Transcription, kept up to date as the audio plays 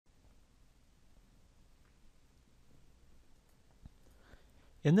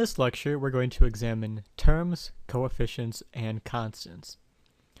In this lecture, we're going to examine terms, coefficients, and constants.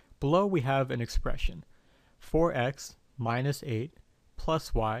 Below we have an expression, 4x minus 8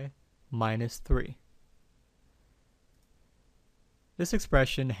 plus y minus 3. This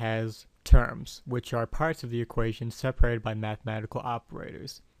expression has terms, which are parts of the equation separated by mathematical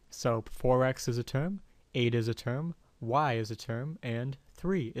operators. So 4x is a term, 8 is a term, y is a term, and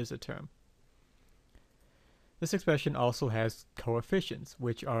 3 is a term. This expression also has coefficients,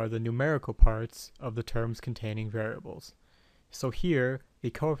 which are the numerical parts of the terms containing variables. So here, the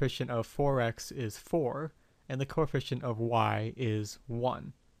coefficient of 4x is 4, and the coefficient of y is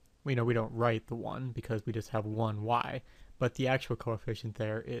 1. We know we don't write the 1 because we just have 1y, but the actual coefficient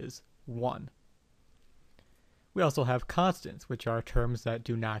there is 1. We also have constants, which are terms that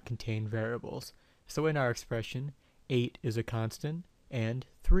do not contain variables. So in our expression, 8 is a constant, and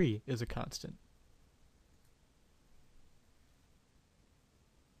 3 is a constant.